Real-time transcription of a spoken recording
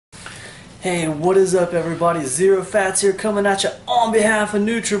Hey, what is up everybody? Zero Fats here coming at you on behalf of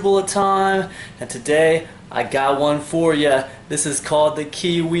Nutribullet time. And today I got one for you. This is called the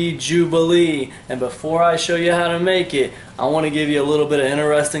Kiwi Jubilee. And before I show you how to make it, I want to give you a little bit of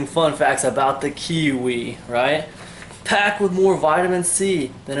interesting fun facts about the kiwi, right? Packed with more vitamin C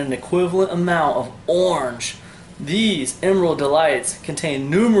than an equivalent amount of orange. These Emerald Delights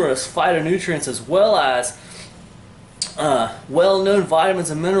contain numerous phytonutrients as well as well-known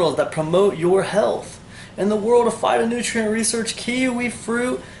vitamins and minerals that promote your health. In the world of phytonutrient research, kiwi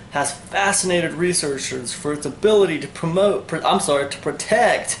fruit has fascinated researchers for its ability to protect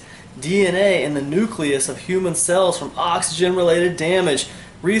DNA in the nucleus of human cells from oxygen-related damage.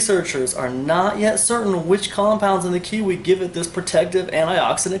 Researchers are not yet certain which compounds in the kiwi give it this protective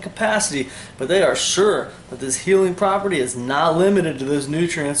antioxidant capacity, but they are sure that this healing property is not limited to those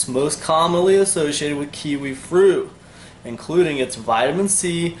nutrients most commonly associated with kiwi fruit, including its vitamin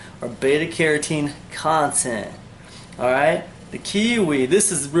C or beta-carotene content. Alright, the kiwi,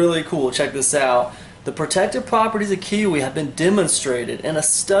 this is really cool, check this out. The protective properties of kiwi have been demonstrated in a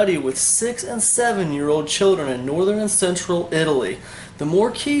study with 6 and 7-year-old children in northern and central Italy. The more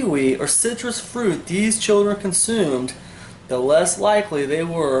kiwi or citrus fruit these children consumed, the less likely they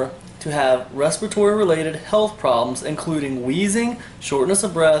were to have respiratory-related health problems, including wheezing, shortness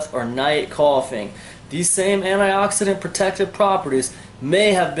of breath, or night coughing. These same antioxidant protective properties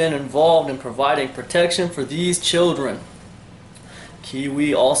may have been involved in providing protection for these children.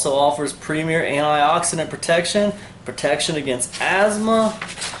 Kiwi also offers premier antioxidant protection, protection against asthma,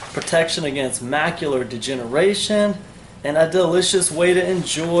 protection against macular degeneration, and a delicious way to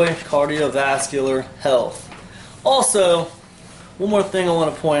enjoy cardiovascular health. Also, one more thing I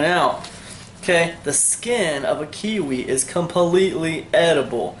want to point out. Okay, the skin of a kiwi is completely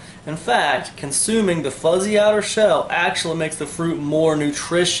edible. In fact, consuming the fuzzy outer shell actually makes the fruit more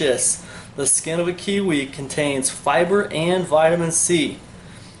nutritious. The skin of a kiwi contains fiber and vitamin C.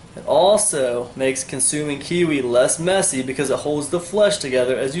 It also makes consuming kiwi less messy because it holds the flesh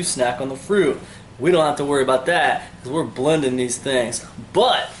together as you snack on the fruit. We don't have to worry about that because we're blending these things.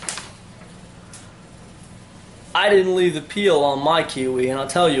 But I didn't leave the peel on my kiwi, and I'll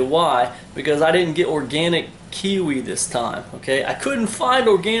tell you why. Because I didn't get organic kiwi this time. Okay, I couldn't find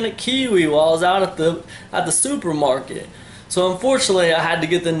organic kiwi while I was out at the supermarket. So unfortunately, I had to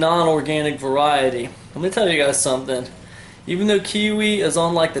get the non-organic variety. Let me tell you guys something. Even though kiwi is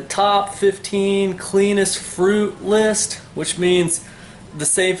on like the top 15 cleanest fruit list, which means the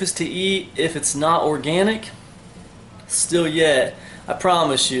safest to eat if it's not organic, still yet, I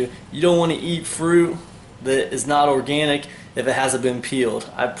promise you, you don't want to eat fruit that is not organic if it hasn't been peeled.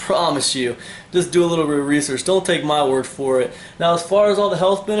 I promise you. Just do a little bit of research. Don't take my word for it. Now, as far as all the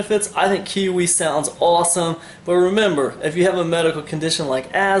health benefits, I think kiwi sounds awesome. But remember, if you have a medical condition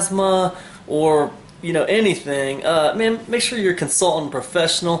like asthma or anything, man, make sure you're consulting a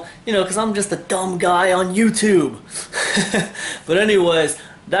professional. Because I'm just a dumb guy on YouTube. But anyways,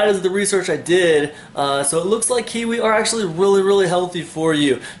 that is the research I did. So it looks like kiwi are actually really healthy for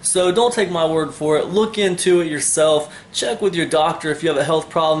you. So don't take my word for it. Look into it yourself. Check with your doctor if you have a health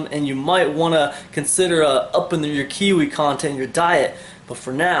problem and you might want to consider upping your kiwi content in your diet. But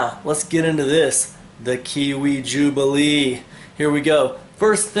for now, let's get into this. The Kiwi Jubilee. Here we go.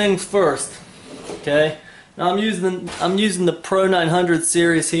 First things first. Okay. Now I'm using the Pro 900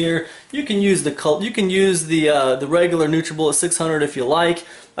 series here. You can use the regular Nutribullet 600 if you like.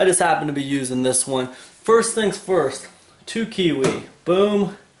 I just happen to be using this one. First things first, 2 kiwi.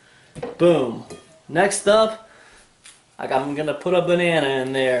 Boom, boom. Next up, I'm gonna put a banana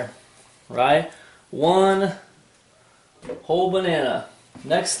in there, right? 1 whole banana.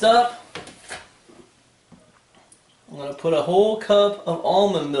 Next up, I'm gonna put a whole cup of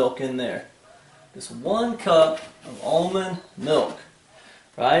almond milk in there. Just 1 cup of almond milk,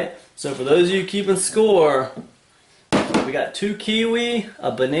 right? So for those of you keeping score, we got 2 kiwi,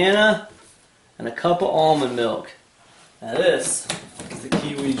 a banana, and a cup of almond milk. Now this is the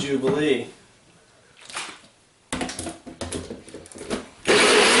Kiwi Jubilee.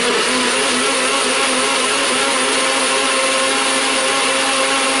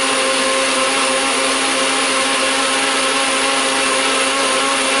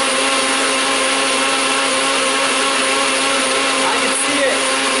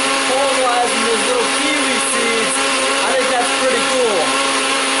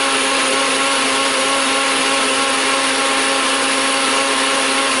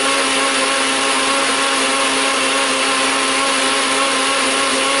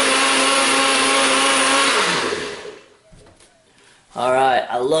 Alright,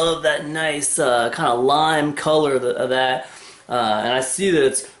 I love that nice kind of lime color of that. And I see that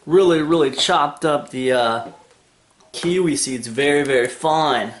it's really chopped up the kiwi seeds very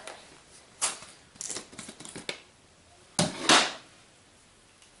fine.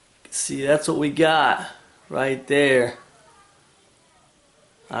 See, that's what we got right there.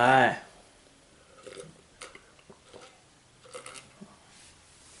 Alright.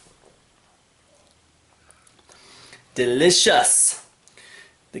 Delicious.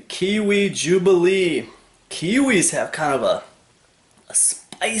 The Kiwi Jubilee. Kiwis have kind of a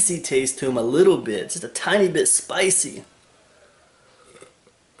spicy taste to them a little bit. Just a tiny bit spicy.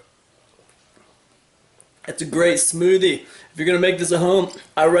 It's a great smoothie. If you're going to make this at home,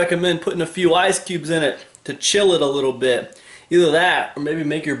 I recommend putting a few ice cubes in it to chill it a little bit. Either that or maybe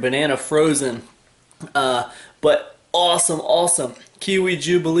make your banana frozen. But awesome. Kiwi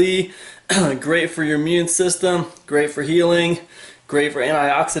Jubilee. Great for your immune system. Great for healing. Great for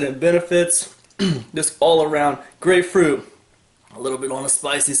antioxidant benefits. Just all around great fruit. A little bit on the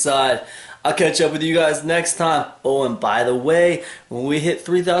spicy side. I'll catch up with you guys next time. Oh, and by the way, when we hit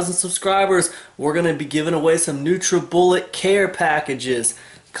 3,000 subscribers, we're going to be giving away some Nutribullet care packages.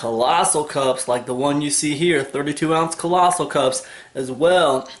 Colossal cups like the one you see here, 32-ounce colossal cups, as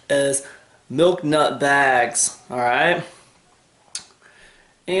well as milk nut bags. Alright?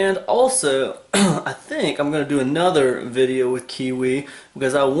 And also, I think I'm going to do another video with kiwi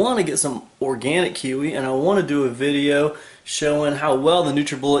because I want to get some organic kiwi, and I want to do a video showing how well the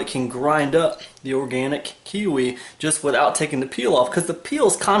Nutribullet can grind up the organic kiwi just without taking the peel off, because the peel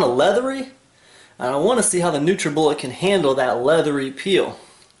is kind of leathery, and I want to see how the Nutribullet can handle that leathery peel.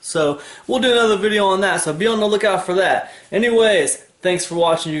 So we'll do another video on that, so be on the lookout for that. Anyways, thanks for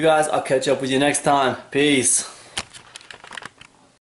watching, you guys. I'll catch up with you next time. Peace.